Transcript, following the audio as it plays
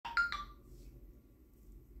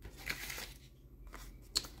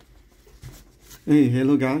Hey,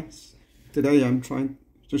 hello guys. Today I'm trying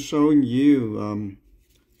to showing you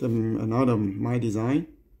another my design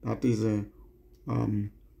that is a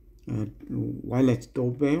wireless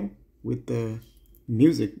doorbell with the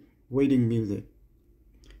music, waiting music.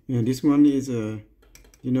 And this one is the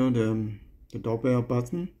doorbell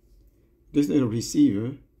button. This is a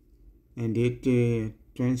receiver, and it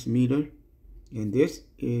transmitter, and this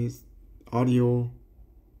is audio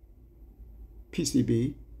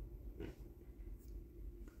PCB.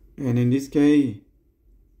 And in this case,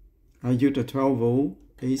 I use a 12 volt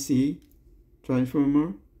AC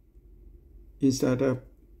transformer instead of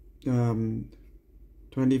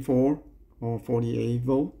 24 or 48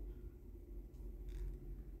 volt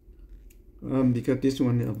because this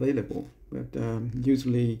one is available. But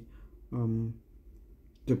usually the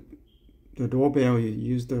doorbell is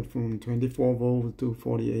used from 24 volt to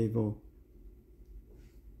 48 volt.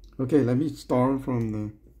 Okay, let me start from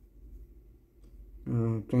the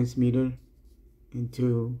transmitter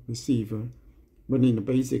into receiver. But in the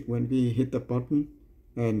basic, when we hit the button,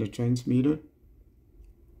 and the transmitter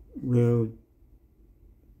will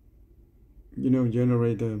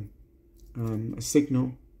generate a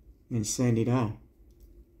signal and send it out.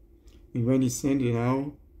 And when it sends it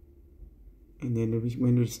out, and then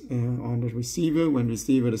on the receiver, when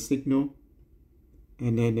receive the signal,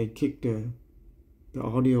 and then they kick the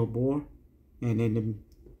audio board, and then they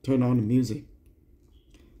turn on the music.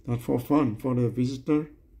 That's for fun for the visitor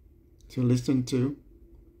to listen to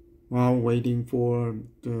while waiting for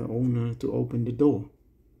the owner to open the door.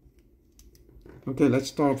 Okay, let's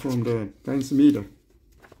start from the transmitter.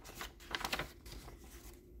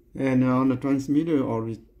 And on the transmitter or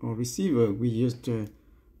receiver, we used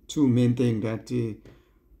two main things: that a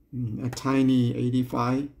tiny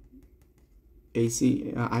 85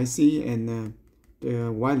 AC IC and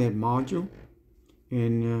the wireless module.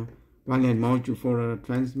 And wireless module for a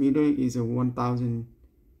transmitter is a 1000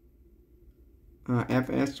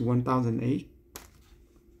 FS 1008,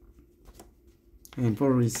 and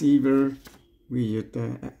for a receiver we use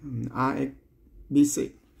the RX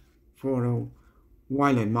basic for a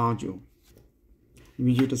wireless module.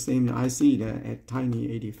 We use the same IC at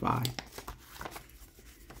tiny 85.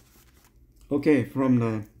 Okay, from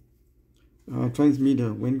the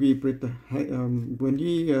transmitter, when we press the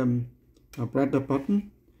press the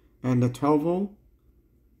button, and the 12 volt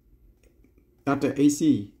at the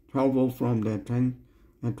AC 12 volt from the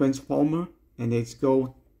transformer, and it's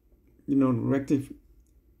go rectify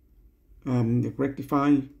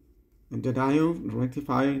the diode. The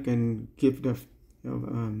rectifier can give the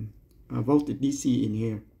voltage DC in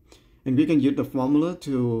here, and we can use the formula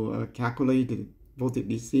to calculate the voltage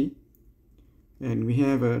DC. And we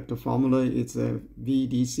have the formula. It's a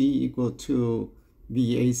VDC equal to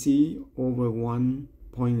VAC over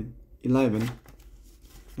 1.11,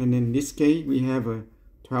 and in this case we have a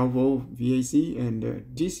 12 volt VAC, and the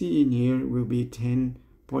DC in here will be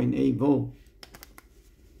 10.8 volt.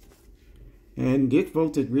 And this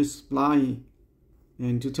voltage will supply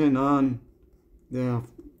and to turn on the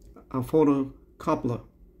photocoupler.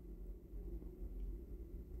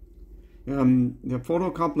 The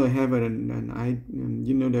photocoupler have the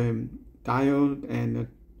diode and the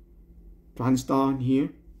transistor here.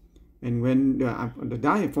 And when the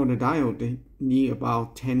diode, for the diode, they need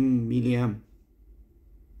about 10 milliamp.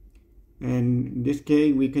 And in this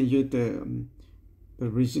case, we can use the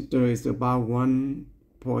resistor is about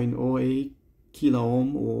 1.08 kilo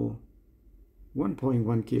ohm or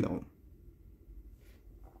 1.1 kilo ohm.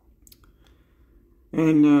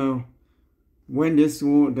 And when this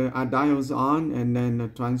the diode is on, and then the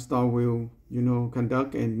transistor will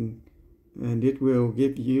conduct, and it will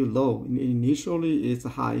give you low. Initially, it's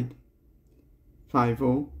high, 5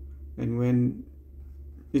 volt, and when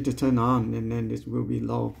it turn on, and then this will be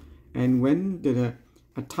low. And when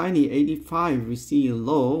a tiny 85 receive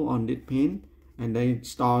low on this pin, and they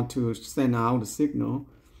start to send out the signal,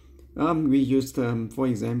 we use for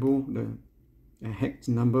example the hex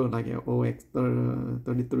number like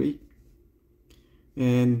OX33,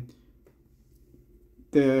 and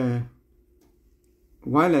the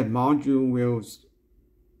wireless module will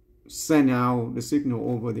send out the signal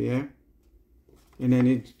over the air, and then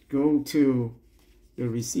it go to the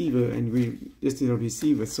receiver, and this is a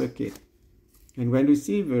receiver circuit. And when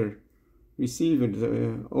receiver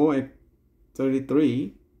the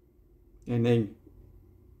OX33, and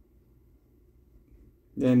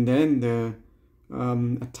then the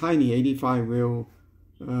a tiny 85 will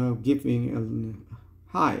giving a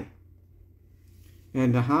high,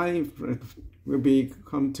 and the high will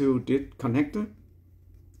come to this connector,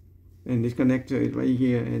 and this connector is right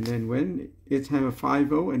here. And then when it have a 5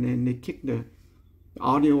 volt, and then they kick the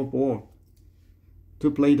audio board to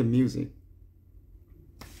play the music.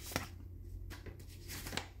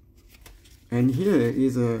 And here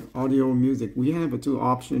is a audio music. We have two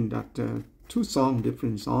options that two songs,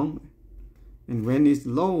 different songs. And when it's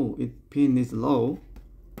low, pin is low,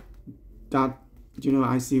 that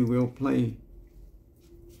IC will play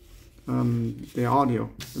the audio,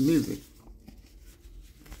 the music.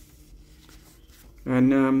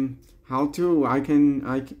 And how to I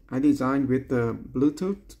designed with the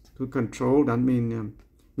Bluetooth to control. That means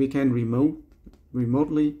we can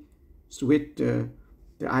remotely switch the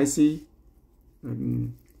IC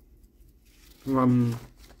from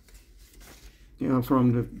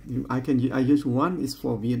I use one is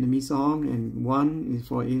for Vietnamese song and one is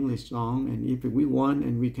for English song. And if we want,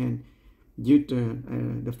 and we can use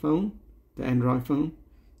the phone, the Android phone,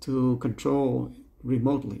 to control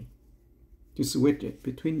remotely, to switch it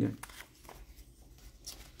between them.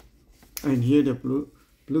 And here the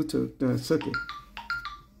Bluetooth circuit.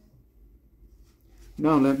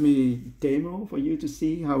 Now let me demo for you to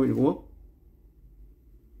see how it works.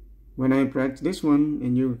 When I press this one,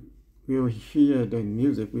 and you will hear the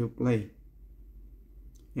music will play.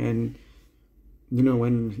 And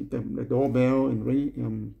when the doorbell and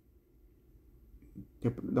ring, the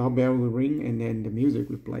doorbell will ring, and then the music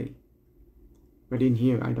will play. But in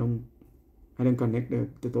here, I don't connect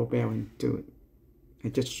the doorbell into it. I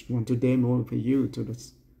just want to demo for you to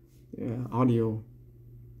this audio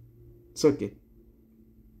circuit.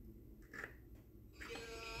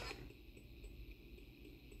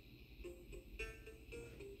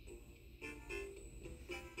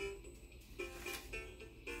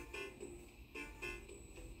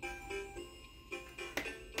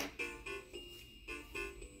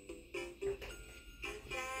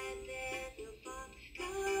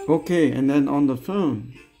 Okay, and then on the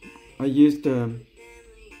phone, I used the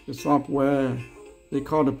software they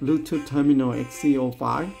call the Bluetooth Terminal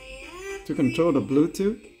XC05 to control the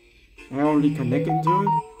Bluetooth. I already connected to it,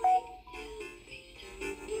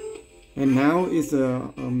 and now it's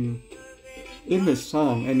a English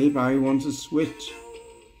song. And if I want to switch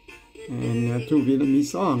and to Vietnamese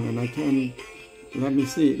song, and I can, let me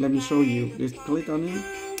show you. Just click on it.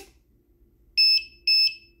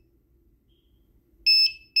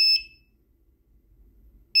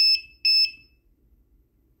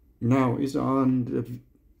 Now it's on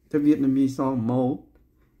the Vietnamese song mode,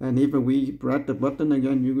 and if we press the button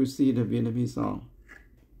again, you will see the Vietnamese song.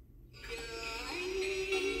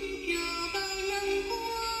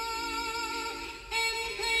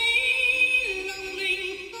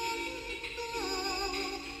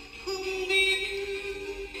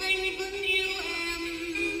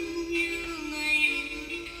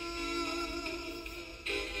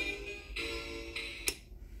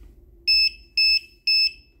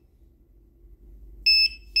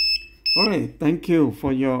 Alright, thank you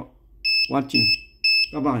for your watching.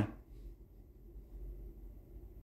 Bye bye.